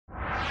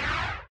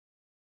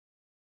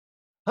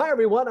Hi,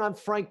 everyone. I'm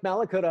Frank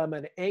Mallicoat. I'm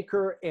an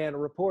anchor and a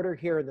reporter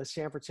here in the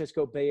San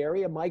Francisco Bay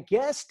Area. My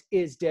guest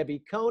is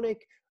Debbie Koenig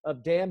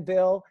of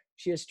Danville.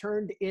 She has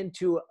turned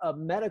into a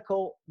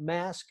medical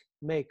mask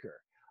maker.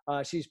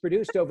 She's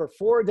produced over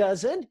 4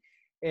 dozen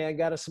and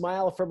got a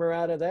smile from her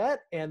out of that.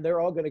 And they're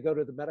all going to go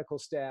to the medical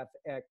staff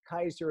at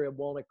Kaiser and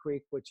Walnut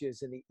Creek, which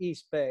is in the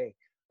East Bay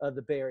of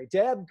the Bay Area.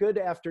 Deb, good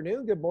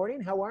afternoon. Good morning.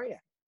 How are you?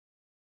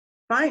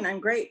 Fine, I'm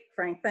great,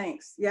 Frank,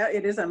 thanks. Yeah,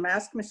 it is a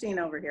mask machine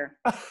over here.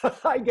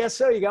 I guess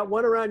so. You got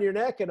one around your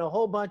neck and a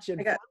whole bunch in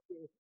I front got, of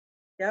you.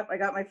 yep, I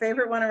got my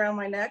favorite one around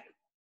my neck.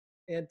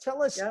 And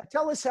tell us, Yep.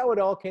 tell us how it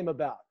all came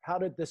about. How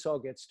did this all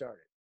get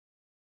started?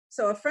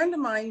 So a friend of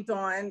mine,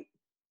 Dawn,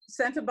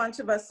 sent a bunch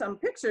of us some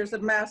pictures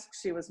of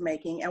masks she was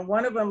making, and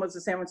one of them was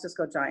the San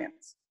Francisco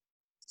Giants.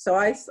 So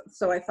I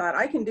thought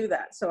I can do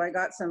that. So I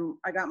got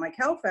my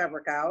cow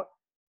fabric out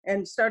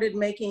and started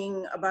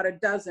making about a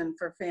dozen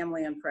for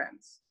family and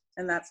friends.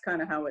 And that's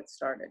kind of how it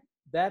started.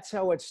 That's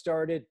how it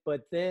started,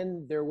 but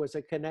then there was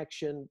a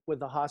connection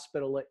with the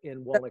hospital in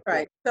That's Walnut right.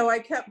 Creek. So I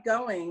kept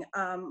going.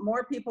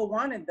 More people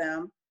wanted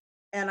them.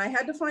 And I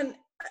had to find,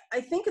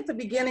 I think at the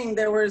beginning,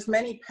 there were as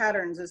many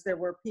patterns as there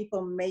were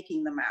people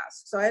making the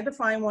masks. So I had to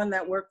find one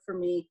that worked for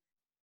me.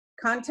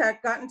 Got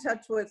in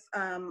touch with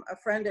a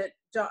friend at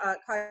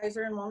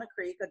Kaiser in Walnut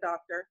Creek, a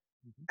doctor,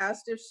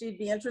 asked if she'd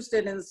be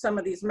interested in some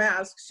of these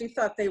masks. She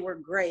thought they were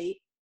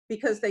great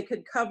because they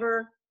could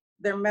cover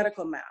their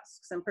medical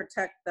masks and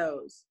protect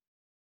those.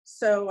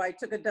 So I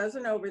took a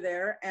dozen over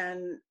there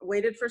and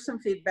waited for some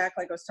feedback,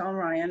 like I was telling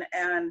Ryan.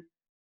 And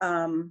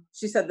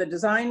she said the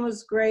design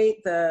was great.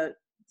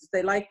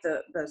 They liked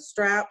the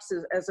straps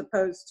as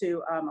opposed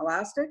to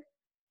elastic.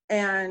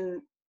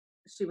 And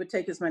she would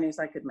take as many as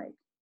I could make.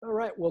 All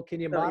right. Well, can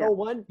you So, model yeah.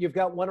 one? You've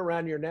got one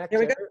around your neck Here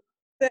we go.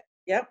 there.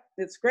 Yep,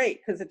 it's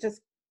great because it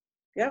just,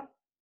 yep.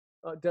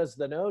 Does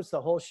the nose,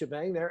 the whole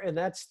shebang there. And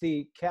that's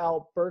the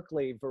Cal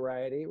Berkeley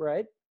variety,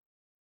 right?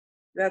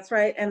 That's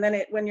right. And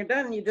then when you're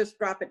done, you just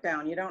drop it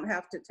down. You don't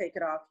have to take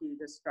it off. You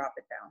just drop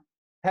it down.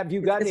 Have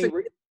you got It's any?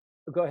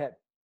 Go ahead.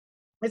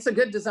 It's a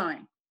good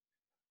design.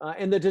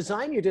 And the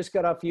design you just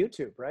got off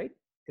YouTube, right?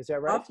 Is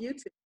that right? Off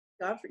YouTube.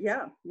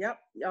 Yep,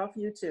 off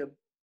YouTube.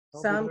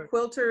 Oh, Some good.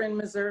 quilter in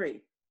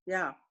Missouri.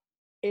 Yeah.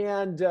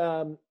 And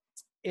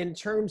in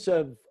terms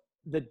of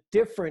the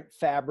different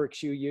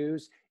fabrics you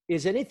use,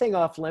 is anything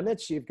off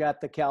limits? You've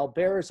got the Cal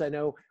Bears. I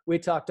know we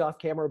talked off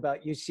camera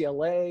about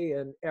UCLA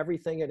and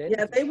everything and anything.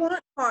 Yeah, they want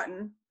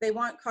cotton. They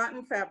want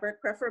cotton fabric,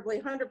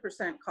 preferably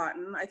 100%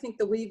 cotton. I think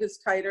the weave is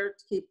tighter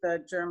to keep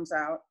the germs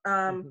out.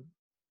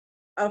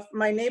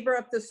 My neighbor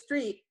up the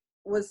street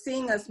was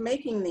seeing us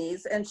making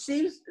these, and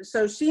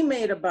she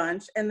made a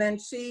bunch, and then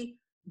she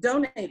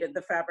donated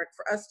the fabric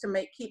for us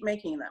to keep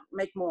making them,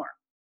 make more.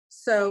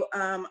 So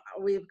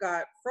we've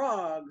got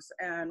frogs,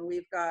 and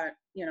we've got,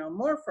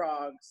 more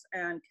frogs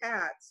and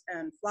cats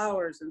and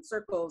flowers and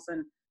circles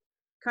and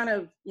kind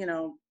of,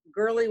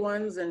 girly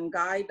ones and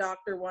guy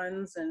doctor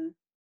ones, and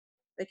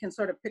they can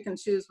sort of pick and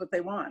choose what they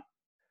want.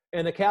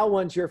 And the Cal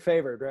one's your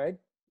favorite, right?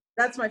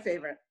 That's my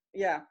favorite.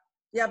 Yeah.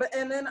 Yeah.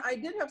 And then I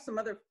did have some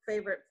other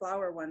favorite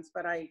flower ones,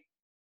 but I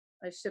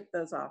shipped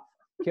those off.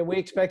 Can we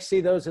expect to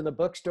see those in the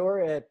bookstore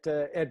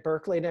at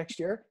Berkeley next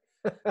year?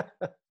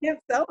 Can't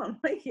sell them.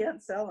 I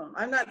can't sell them.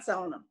 I'm not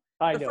selling them.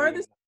 I The know.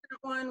 farthest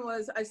one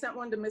was I sent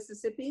one to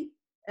Mississippi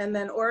and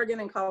then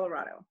Oregon and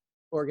Colorado.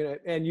 Oregon,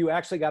 and you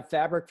actually got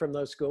fabric from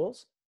those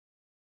schools?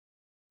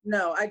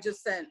 No, I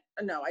just sent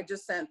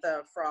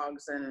the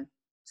frogs and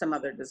some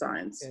other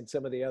designs. And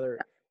some of the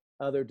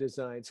other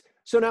designs.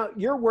 So now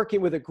you're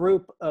working with a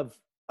group of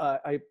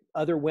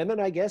other women,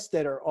 I guess,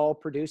 that are all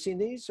producing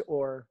these,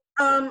 or?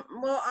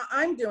 Well,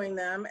 I'm doing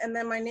them, and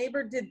then my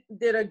neighbor did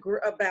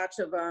a batch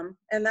of them,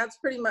 and that's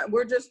pretty much,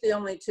 we're just the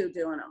only two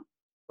doing them.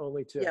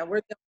 Only two. Yeah,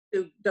 we're the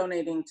two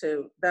donating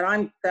to that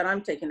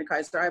I'm taking to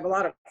Kaiser. I have a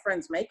lot of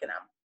friends making them.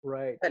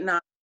 Right. But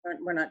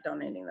we're not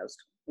donating those.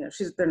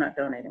 They're not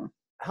donating.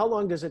 How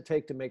long does it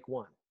take to make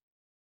one?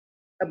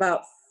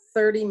 About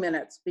 30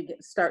 minutes,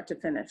 start to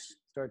finish.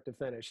 Start to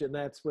finish, and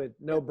that's with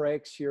no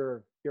breaks.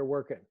 You're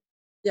working.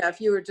 Yeah,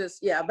 if you were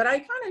but I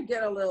kind of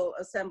get a little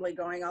assembly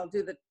going. I'll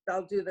do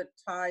the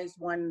ties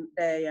one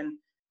day and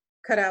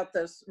cut out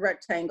those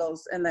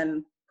rectangles and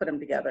then put them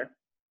together.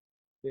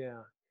 Yeah,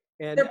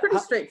 and they're pretty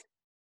straight.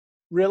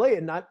 Really,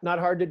 and not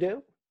hard to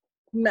do.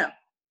 No,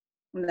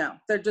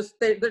 they're just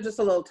a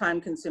little time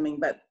consuming,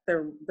 but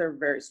they're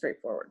very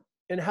straightforward.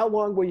 And how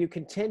long will you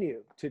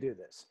continue to do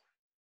this?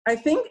 I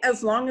think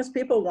as long as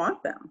people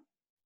want them,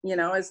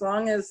 as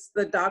long as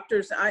the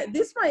doctors,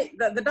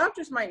 the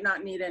doctors might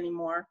not need any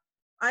more.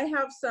 I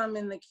have some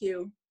in the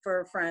queue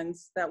for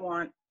friends that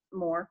want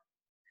more,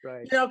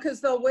 right?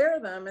 Because they'll wear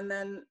them and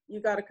then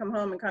you got to come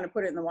home and kind of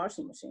put it in the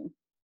washing machine.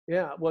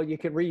 Yeah, well, you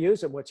can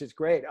reuse them, which is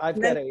great.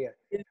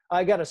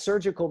 I got a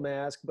surgical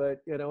mask, but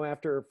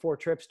after 4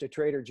 trips to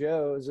Trader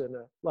Joe's and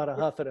a lot of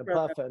huffing and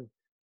puffing,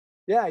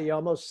 yeah, you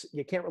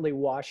can't really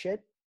wash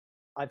it.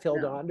 I've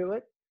held on to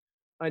it.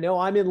 I know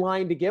I'm in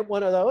line to get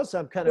one of those.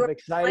 I'm kind of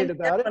excited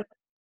about it.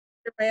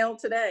 Your mail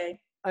today.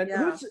 And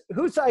Yeah.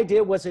 whose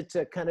idea was it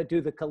to kind of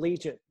do the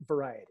collegiate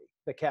variety,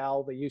 the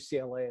Cal, the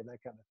UCLA, and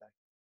that kind of thing?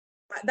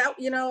 That,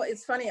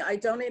 it's funny. I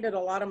donated a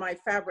lot of my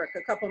fabric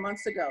a couple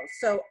months ago.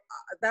 So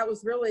that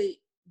was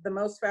really the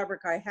most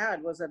fabric I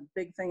had, was a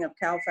big thing of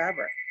Cal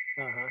fabric.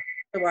 Uh-huh.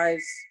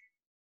 Otherwise,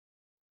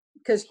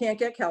 because you can't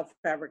get Cal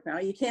fabric now.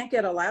 You can't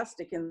get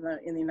elastic in the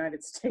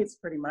United States,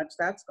 pretty much.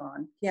 That's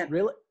gone. Can't.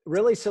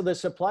 Really? So the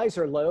supplies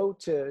are low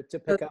to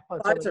pick up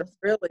on some of Supplies are this?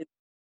 really,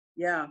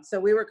 yeah.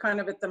 So we were kind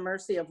of at the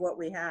mercy of what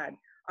we had.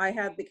 I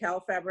had the Cal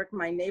fabric.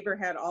 My neighbor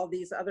had all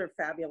these other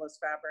fabulous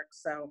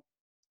fabrics. So,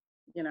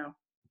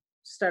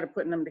 started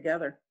putting them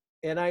together.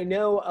 And I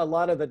know a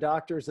lot of the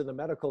doctors and the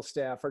medical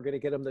staff are going to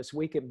get them this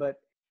weekend, but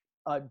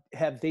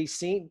have they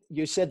seen,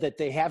 you said that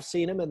they have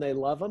seen them and they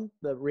love them?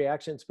 The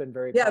reaction's been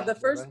very Yeah, positive, the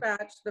first right?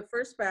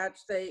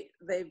 batch,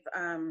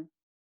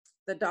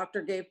 the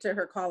doctor gave to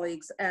her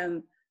colleagues,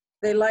 and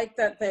they like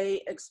that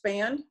they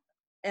expand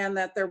and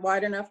that they're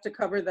wide enough to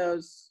cover their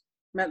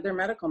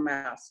medical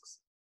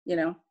masks,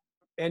 And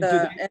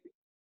the,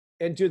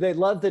 and, do they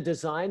love the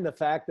design, the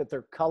fact that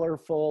they're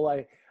colorful?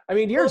 I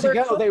mean, well, years they're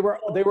ago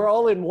colorful. they were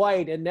all in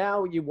white, and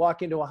now you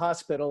walk into a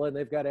hospital and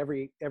they've got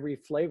every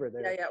flavor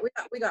there. Yeah,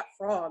 we got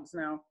frogs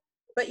now,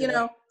 but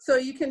Yeah. so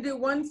you can do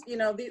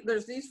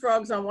there's these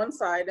frogs on one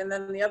side, and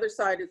then the other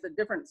side is a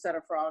different set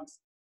of frogs.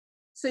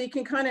 So you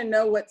can kind of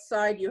know what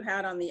side you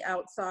had on the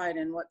outside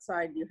and what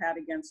side you had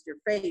against your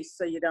face,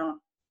 so you don't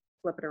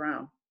flip it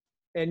around.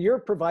 And you're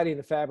providing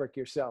the fabric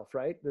yourself,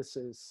 right? This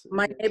is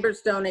My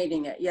neighbor's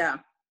donating it. Yeah,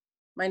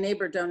 my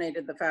neighbor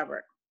donated the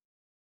fabric.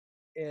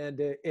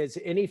 And is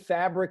any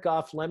fabric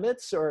off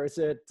limits, or is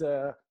it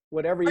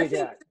whatever you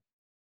get?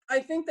 I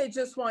think they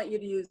just want you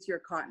to use your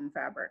cotton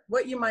fabric,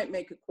 what you might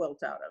make a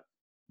quilt out of.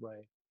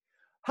 Right.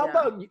 How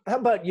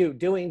about you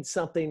doing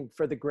something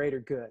for the greater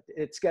good?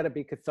 It's got to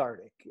be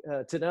cathartic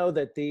to know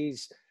that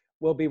these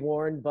will be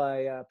worn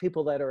by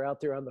people that are out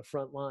there on the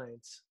front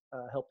lines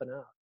helping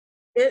out.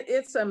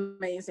 It's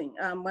amazing.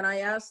 When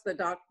I asked the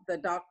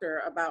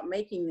doctor about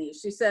making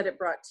these, she said it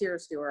brought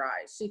tears to her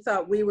eyes. She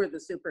thought we were the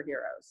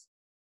superheroes,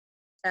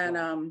 and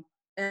Wow.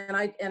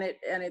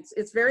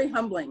 it's very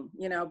humbling,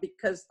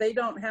 because they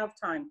don't have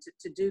time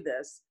to do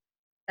this.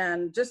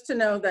 And just to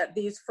know that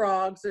these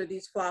frogs or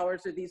these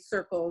flowers or these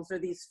circles or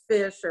these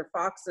fish or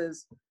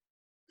foxes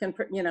can,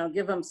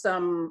 give them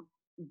some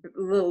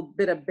little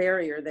bit of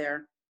barrier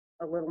there,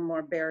 a little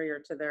more barrier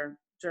to their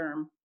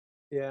germ.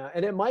 Yeah,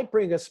 and it might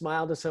bring a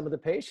smile to some of the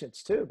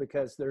patients too,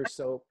 because they're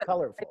so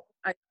colorful.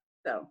 I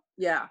so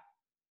yeah.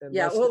 And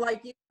Yeah, less well,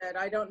 like you said,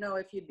 I don't know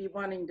if you'd be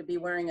wanting to be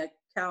wearing a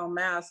Cal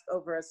mask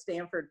over a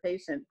Stanford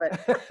patient, but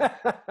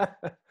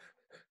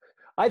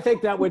I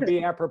think that would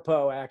be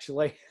apropos,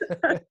 actually.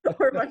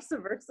 or vice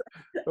versa.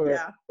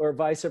 Yeah. Or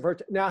vice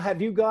versa. Now,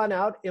 have you gone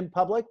out in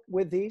public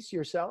with these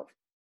yourself?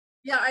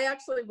 Yeah, I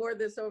actually wore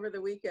this over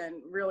the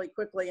weekend really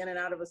quickly in and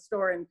out of a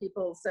store, and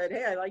people said,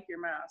 "Hey, I like your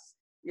mask."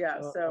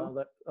 Yeah,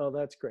 so.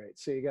 That's great.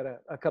 So you got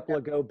a couple Yeah,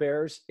 of Go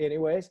Bears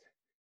anyways.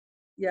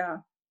 yeah,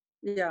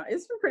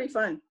 it's been pretty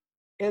fun.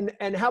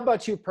 And how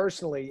about you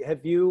personally?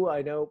 Have you,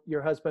 I know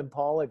your husband,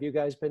 Paul, have you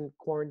guys been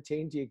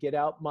quarantined? Do you get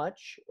out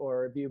much,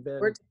 or have you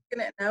been?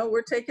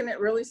 We're taking it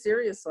really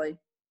seriously.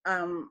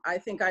 I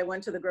think I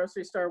went to the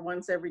grocery store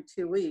once every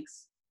 2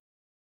 weeks,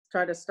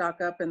 try to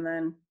stock up, and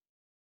then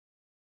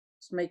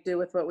just make do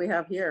with what we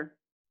have here.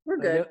 We're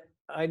good.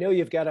 I know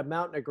you've got a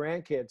mountain of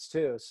grandkids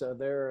too, so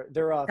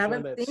they're off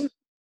limits.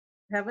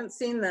 Haven't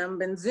seen them,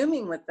 been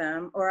Zooming with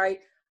them, or I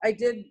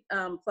did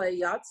play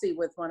Yahtzee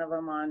with one of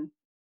them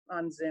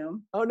on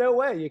Zoom. Oh, no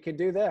way. You can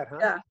do that, huh?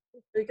 Yeah,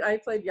 I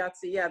played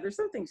Yahtzee. Yeah, there's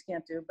some things you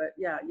can't do, but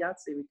yeah,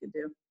 Yahtzee we could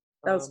do.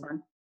 That was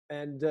fun.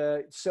 And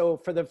so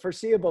for the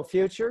foreseeable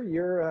future,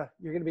 you're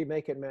going to be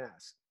making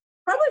masks.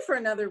 Probably for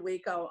another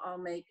week, I'll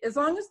make, as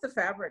long as the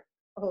fabric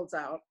holds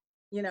out.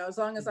 As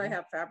long as I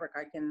have fabric,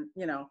 I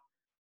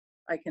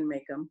can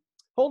make them.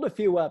 Hold a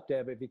few up,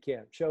 Deb, if you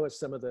can. Show us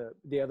some of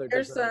the other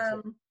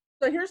designs.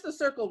 So here's the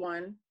circle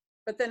one,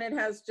 but then it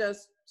has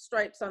just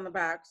stripes on the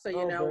back, so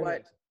you know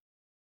what.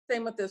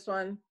 Same with this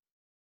one.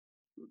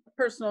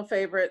 Personal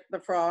favorite, the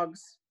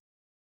frogs.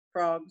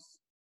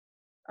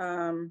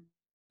 And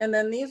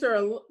then these are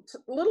a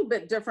little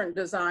bit different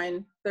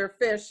design. They're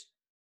fish.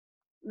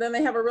 Then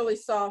they have a really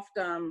soft,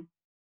 a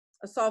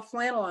soft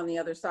flannel on the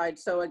other side.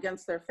 So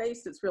against their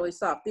face, it's really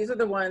soft. These are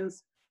the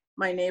ones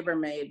my neighbor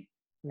made.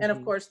 And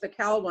of course the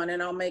Cal one,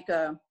 and I'll make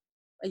a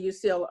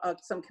UCLA,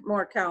 some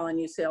more Cal and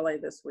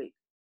UCLA this week.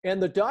 And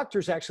the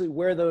doctors actually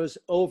wear those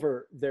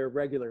over their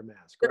regular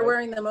mask. They're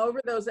wearing them over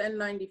those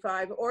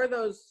N95 or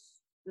those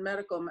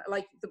medical,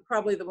 like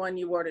probably the one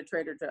you wore to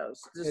Trader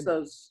Joe's, just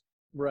those.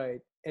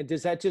 Right. And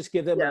does that just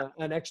give them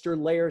an extra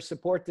layer of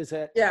support? Does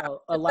that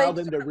allow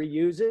them to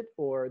reuse it,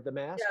 or the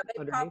mask? Yeah, they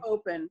underneath? pop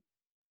open,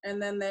 and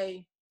then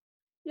they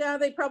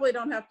probably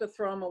don't have to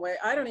throw them away.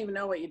 I don't even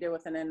know what you do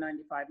with an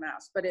N95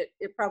 mask, but it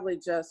probably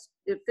just,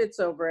 it fits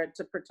over it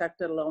to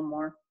protect it a little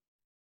more.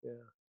 Yeah.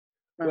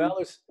 Well,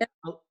 there's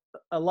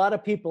a lot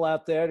of people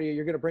out there.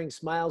 You're going to bring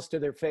smiles to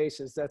their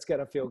faces. That's got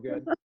to feel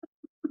good.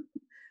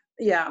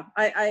 Yeah,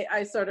 I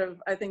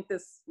think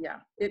this, yeah,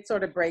 it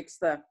sort of breaks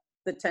the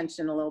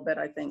tension a little bit,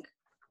 I think.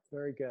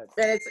 Very good.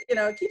 And it's,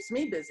 it keeps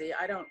me busy.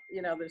 I don't,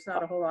 there's Uh,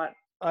 not a whole lot.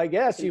 I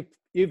guess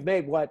you've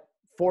made what,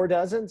 4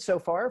 dozen so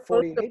far?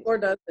 Close to 48? 4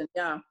 dozen.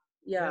 Yeah.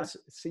 Yeah. Yes.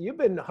 So you've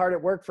been hard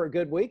at work for a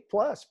good week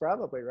plus,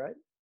 probably, right?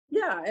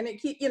 Yeah. And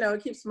it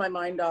keeps my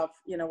mind off,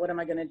 what am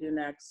I going to do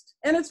next?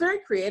 And it's very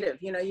creative.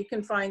 You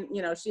can find,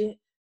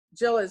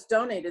 Jill has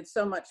donated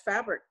so much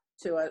fabric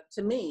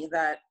to me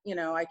that,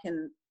 I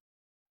can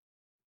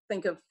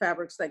think of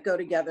fabrics that go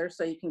together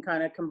so you can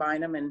kind of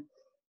combine them. And,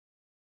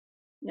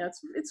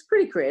 it's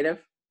pretty creative.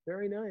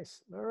 Very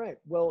nice. All right.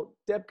 Well,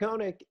 Deb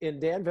Koenig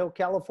in Danville,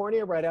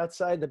 California, right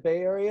outside the Bay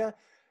Area.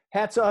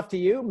 Hats off to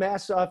you.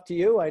 Masks off to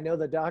you. I know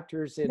the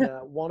doctors in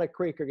Walnut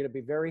Creek are going to be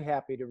very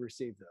happy to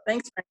receive those.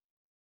 Thanks, Frank.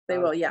 They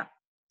will. Yeah.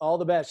 All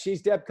the best.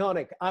 She's Deb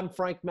Koenig. I'm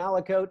Frank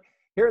Mallicoat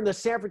here in the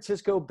San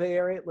Francisco Bay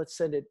Area. Let's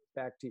send it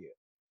back to you.